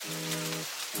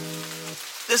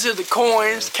This is the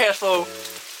Coins, Cash Flow,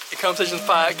 and Conversations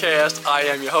podcast. I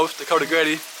am your host, Dakota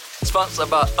Grady, sponsored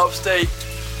by Upstate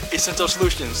Essential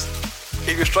Solutions.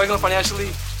 If you're struggling financially,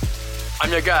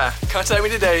 I'm your guy. Contact me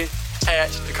today at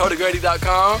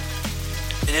dakotagrady.com.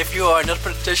 And if you are an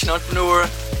esthetician entrepreneur,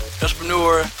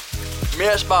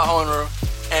 marriage spa owner,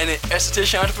 and an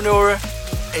esthetician entrepreneur,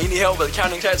 and you need help with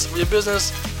accounting taxes for your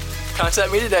business,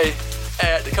 contact me today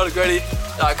at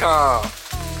dakotagrady.com.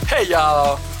 Hey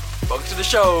y'all, welcome to the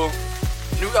show.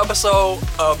 New episode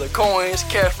of the Coins,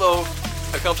 Cash Flow,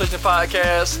 and Conversation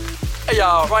podcast. Hey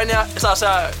y'all, right now it's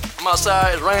outside. I'm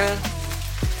outside, it's raining.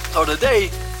 So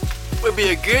today will be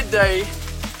a good day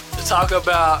to talk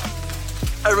about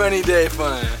a rainy day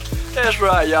fund. That's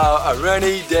right, y'all, a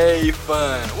rainy day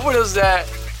fund. What is that?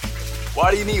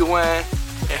 Why do you need one?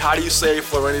 And how do you save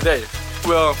for a rainy day?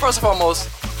 Well, first and foremost,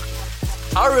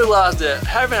 I realized that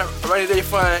having a rainy day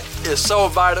fund is so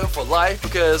vital for life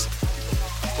because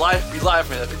life be life,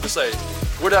 man, as people say.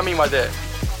 What do I mean by that?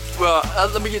 Well,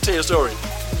 let me tell you a story.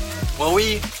 When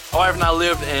my wife and I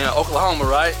lived in Oklahoma,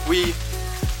 right? We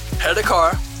had a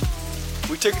car.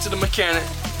 We took it to the mechanic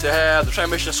to have the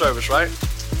transmission service, right?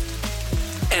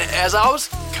 And as we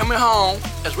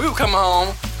were coming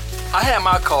home, I had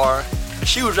my car, and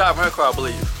she was driving her car, I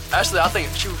believe. Actually, I think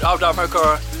I was driving her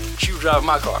car, she was driving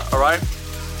my car, all right?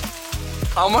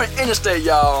 I'm on the interstate,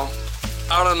 y'all.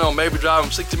 I don't know, maybe driving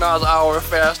 60 miles an hour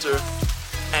faster.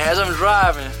 And as I'm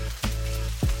driving,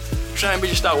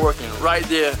 transmission stopped working right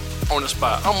there on the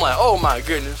spot. I'm like, oh my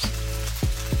goodness.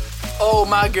 Oh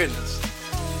my goodness.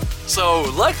 So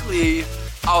luckily,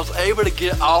 I was able to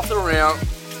get off the ramp,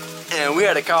 and we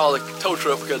had to call the tow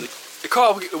truck because the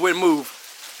car wouldn't move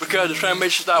because the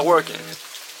transmission stopped working.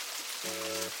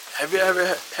 Have you ever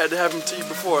had that happen to you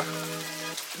before?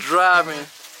 Driving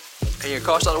and your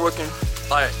car started working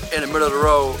like in the middle of the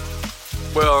road?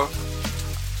 Well,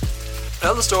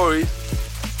 another story,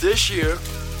 this year,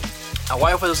 my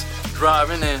wife was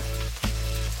driving and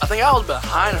I think I was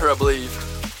behind her, I believe,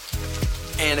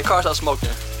 and the car started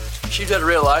smoking. She was at a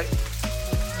red light,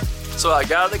 so I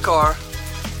got out of the car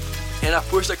and I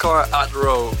pushed the car out the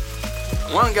road.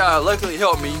 One guy luckily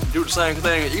helped me do the same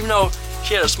thing. Even though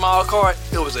she had a small car,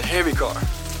 it was a heavy car.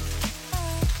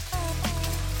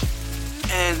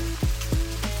 And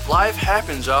life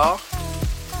happens, y'all.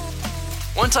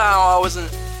 One time I was in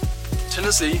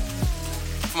Tennessee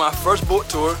for my first boat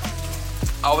tour.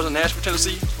 I was in Nashville,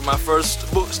 Tennessee for my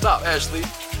first boat stop, actually.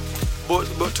 Boat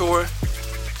tour.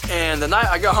 And the night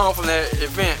I got home from that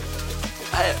event,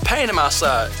 I had pain in my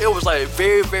side. It was like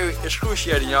very, very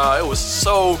excruciating, y'all. It was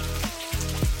so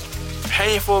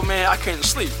painful, man, I couldn't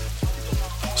sleep.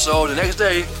 So the next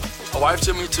day, my wife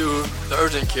took me to the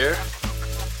urgent care,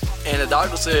 and the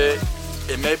doctor said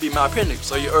it may be my appendix,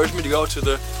 so he urged me to go to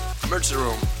the emergency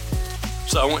room.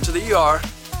 So I went to the ER,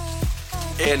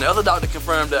 and the other doctor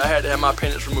confirmed that I had to have my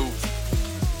appendix removed.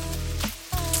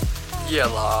 Yeah,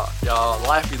 y'all,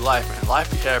 life be life, man.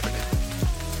 Life be happening.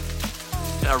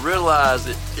 And I realized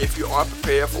that if you aren't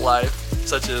prepared for life,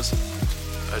 such as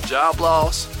a job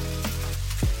loss,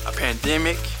 a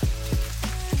pandemic,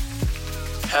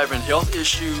 having health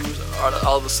issues,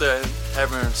 all of a sudden,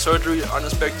 having surgery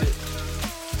unexpected,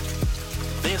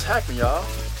 things happen, y'all.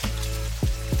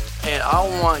 And I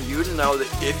want you to know that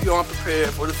if you aren't prepared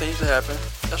for the things to happen,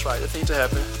 that's right, the things to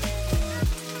happen,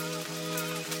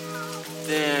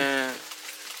 then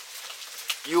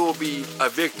you will be a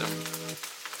victim.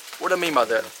 What do I mean by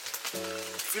that?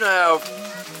 If you don't have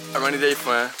a rainy day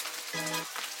fund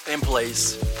in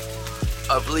place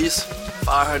of at least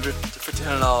 $500 to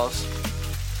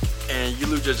 $1,500 and you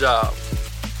lose your job,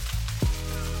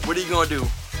 what are you gonna do?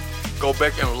 Go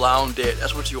back and rely on debt.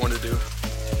 That's what you want to do,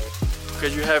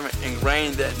 because you haven't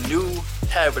ingrained that new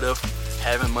habit of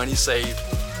having money saved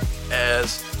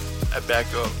as a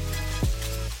backup.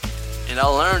 And I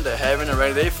learned that having a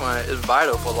rainy day fund is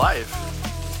vital for life.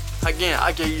 Again,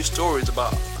 I gave you stories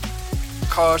about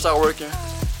cars not working,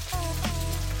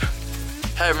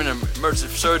 having an emergency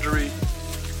surgery.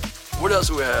 What else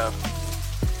do we have?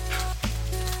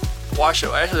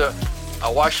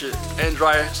 A washer and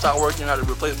dryer stopped working. I had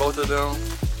to replace both of them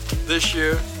this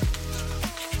year.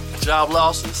 Job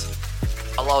losses.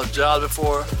 I lost jobs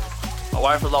before. My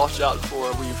wife has lost jobs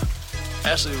before.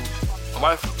 My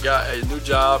wife got a new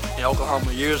job in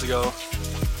Oklahoma years ago.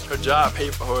 Her job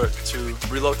paid for her to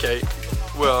relocate.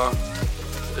 Well,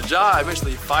 the job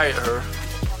eventually fired her.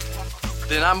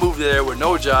 Then I moved there with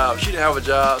no job. She didn't have a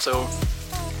job, so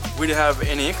we didn't have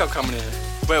any income coming in.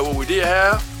 But what we did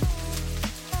have,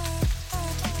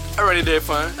 a rainy day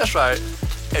fund. That's right,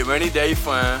 a rainy day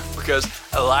fund, because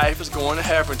life is going to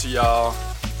happen to y'all.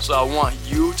 So I want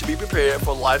you to be prepared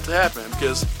for life to happen,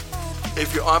 because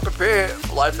if you're unprepared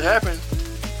for life to happen,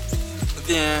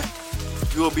 then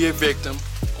you will be a victim,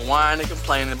 whining and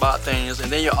complaining about things,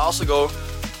 and then you'll also go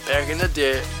back in the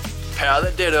debt, pile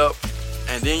that debt up,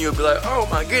 and then you'll be like, oh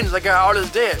my goodness, I got all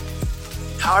this debt.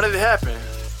 How did it happen?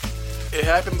 It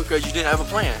happened because you didn't have a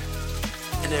plan.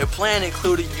 And the plan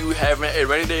included you having a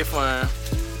rainy day fund,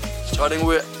 starting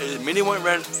with a minimum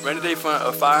rainy day fund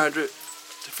of $500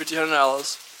 to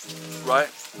 $1,500, right?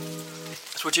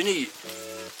 That's what you need.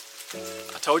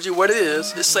 I told you what it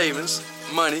is. It's savings,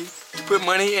 money. You put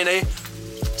money in a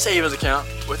savings account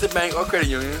with a bank or credit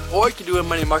union, or you can do a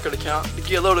money market account to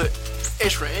get a little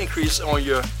extra increase on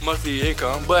your monthly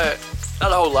income, but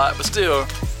not a whole lot, but still,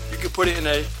 you can put it in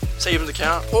a savings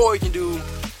account, or you can do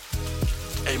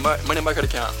a money market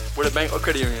account with a bank or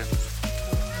credit union.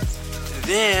 And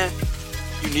then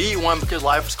you need one because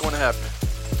life is going to happen.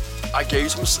 I gave you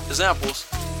some examples.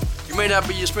 You may not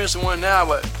be experiencing one now,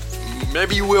 but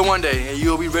maybe you will one day and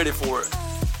you'll be ready for it.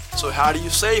 So how do you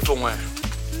save for one?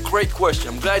 Great question.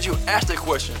 I'm glad you asked that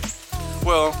question.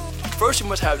 Well, first you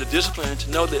must have the discipline to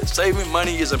know that saving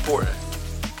money is important.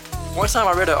 One time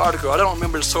I read an article, I don't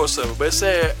remember the source of it, but it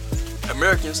said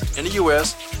Americans in the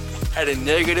US had a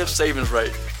negative savings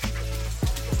rate.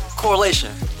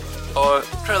 Correlation, or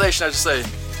translation I should say.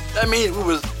 That means we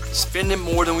was spending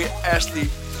more than we actually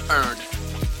earned.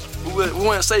 We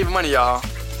weren't saving money, y'all.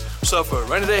 So if a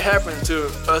rainy day happened to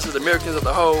us as Americans as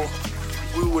a whole,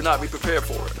 we would not be prepared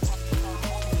for it.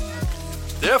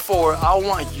 Therefore, I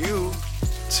want you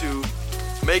to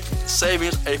make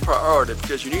savings a priority,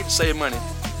 because you need to save money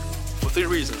for 3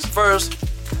 reasons. First,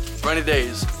 rainy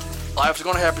days. Life's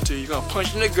gonna happen to you. You're gonna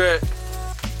punch in the gut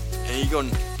and you're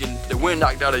gonna get the wind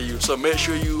knocked out of you. So make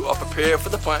sure you are prepared for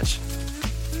the punch.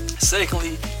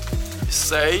 Secondly,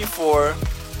 save for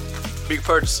big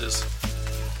purchases.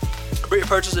 A big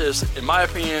purchase is, in my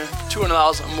opinion,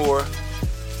 $200 or more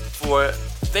for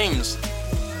things.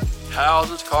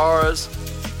 Houses, cars,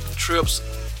 trips.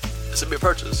 It's a big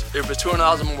purchase. If it's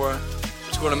 $200 or more,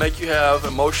 it's gonna make you have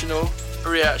emotional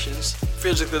reactions,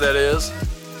 physically that is.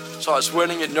 Start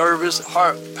sweating, get nervous,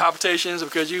 heart palpitations,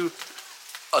 because you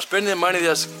are spending money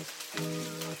it's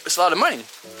a lot of money,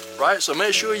 right? So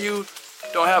make sure you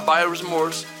don't have buyer's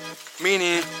remorse,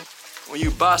 meaning when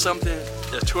you buy something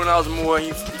that's $200 or more and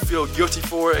you feel guilty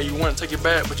for it and you want to take it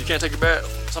back, but you can't take it back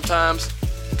sometimes,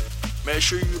 make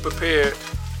sure you're prepared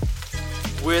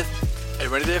with a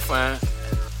rainy day fund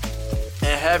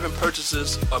and having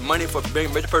purchases or money for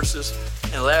big major purchases,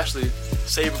 and lastly,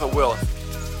 saving for wealth.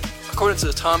 According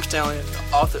to Tom Stanley,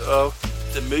 the author of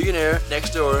The Millionaire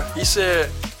Next Door, he said,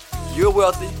 you're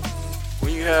wealthy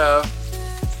when you have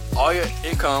all your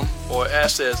income or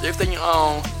assets, everything you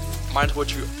own minus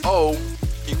what you owe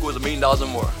equals $1 million or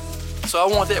more. So I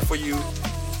want that for you,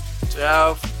 to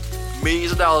have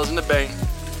millions of dollars in the bank,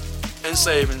 in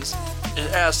savings, in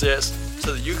assets,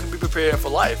 so that you can be prepared for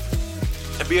life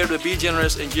and be able to be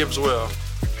generous and give as well.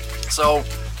 So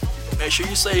make sure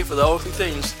you save for those 3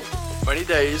 things: rainy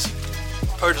days,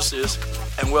 purchases,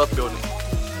 and wealth building.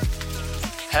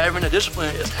 Having a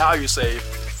discipline is how you save.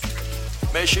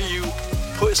 Make sure you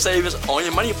put savings on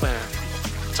your money plan.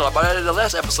 Talked about that in the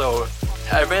last episode.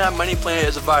 Having a money plan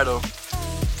is vital.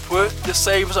 Put the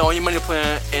savings on your money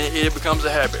plan and it becomes a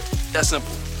habit. That's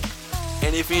simple.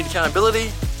 And if you need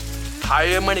accountability,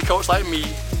 hire a money coach like me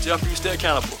to help you stay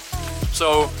accountable.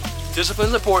 So discipline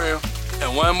is important,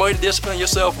 and one way to discipline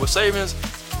yourself with savings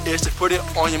is to put it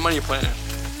on your money plan.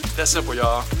 That's simple,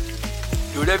 y'all.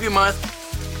 Do it every month.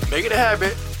 Make it a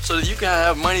habit so that you can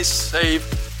have money saved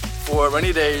for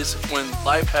rainy days when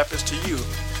life happens to you.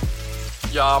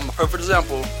 Y'all, I'm a perfect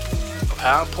example of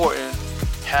how important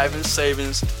having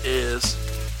savings is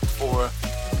for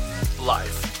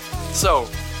life. So,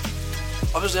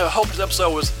 obviously, I hope this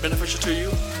episode was beneficial to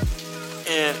you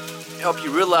and help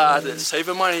you realize that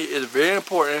saving money is very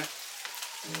important,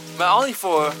 not only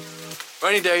for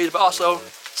rainy days, but also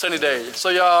sunny days. So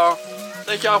y'all,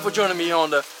 thank y'all for joining me on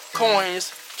the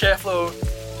Coins, Cashflow,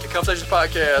 and Conversations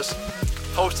podcast,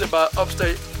 hosted by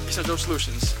Upstate Essential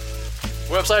Solutions.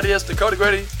 Website is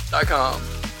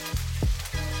DakotaGrady.com.